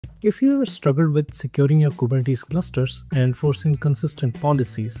If you ever struggled with securing your Kubernetes clusters and enforcing consistent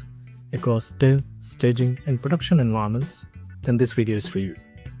policies across dev, staging, and production environments, then this video is for you.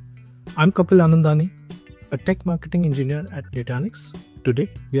 I'm Kapil Anandani, a tech marketing engineer at Nutanix. Today,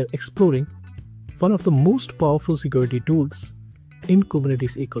 we are exploring one of the most powerful security tools in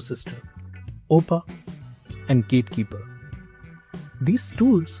Kubernetes ecosystem, OPA and Gatekeeper. These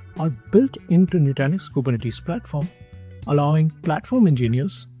tools are built into Nutanix Kubernetes Platform, allowing platform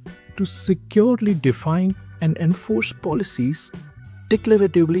engineers to securely define and enforce policies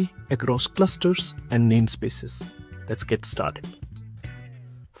declaratively across clusters and namespaces. Let's get started.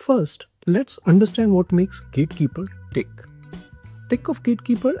 First, let's understand what makes Gatekeeper tick. Think of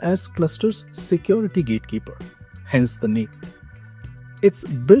Gatekeeper as cluster's security gatekeeper, hence the name. It's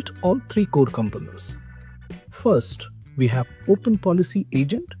built on three core components. First, we have Open Policy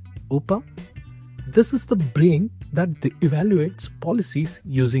Agent, OPA. This is the brain that evaluates policies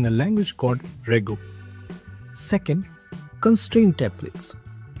using a language called Rego. Second, Constraint Templates.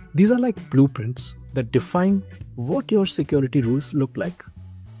 These are like blueprints that define what your security rules look like.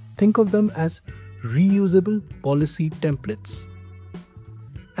 Think of them as reusable policy templates.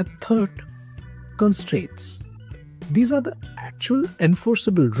 And third, Constraints. These are the actual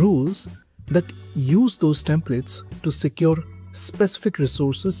enforceable rules that use those templates to secure specific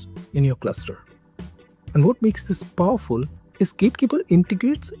resources in your cluster. And what makes this powerful is Gatekeeper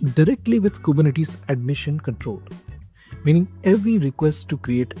integrates directly with Kubernetes admission control, meaning every request to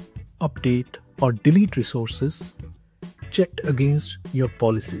create, update, or delete resources checked against your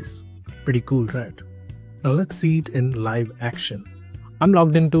policies. Pretty cool, right? Now let's see it in live action. I'm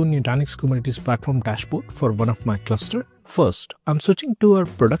logged into Nutanix Kubernetes Platform dashboard for one of my cluster. First, I'm switching to our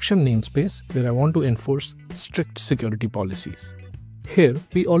production namespace where I want to enforce strict security policies. Here,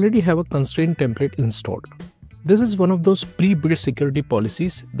 we already have a constraint template installed. This is one of those pre-built security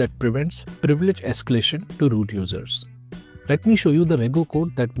policies that prevents privilege escalation to root users. Let me show you the Rego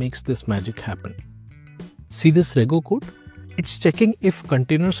code that makes this magic happen. See this Rego code? It's checking if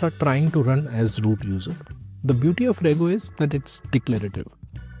containers are trying to run as root user. The beauty of Rego is that it's declarative.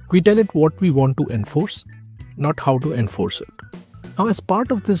 We tell it what we want to enforce, not how to enforce it. Now, as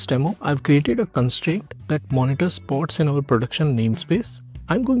part of this demo, I've created a constraint that monitors pods in our production namespace.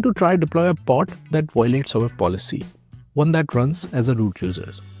 I'm going to try deploy a pod that violates our policy, one that runs as a root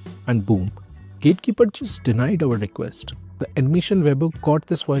user. And boom, Gatekeeper just denied our request. The admission webhook caught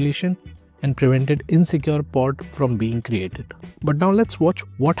this violation and prevented insecure pod from being created. But now let's watch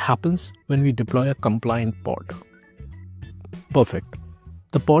what happens when we deploy a compliant pod. Perfect.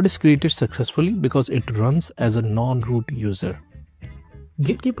 The pod is created successfully because it runs as a non-root user.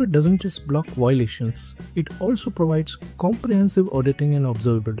 Gatekeeper doesn't just block violations, it also provides comprehensive auditing and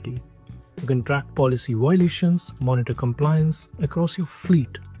observability. You can track policy violations, monitor compliance across your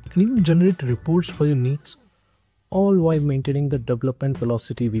fleet, and even generate reports for your needs, all while maintaining the development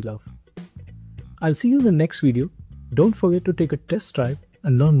velocity we love. I'll see you in the next video. Don't forget to take a test drive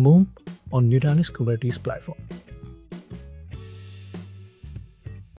and learn more on Nutanix Kubernetes Platform.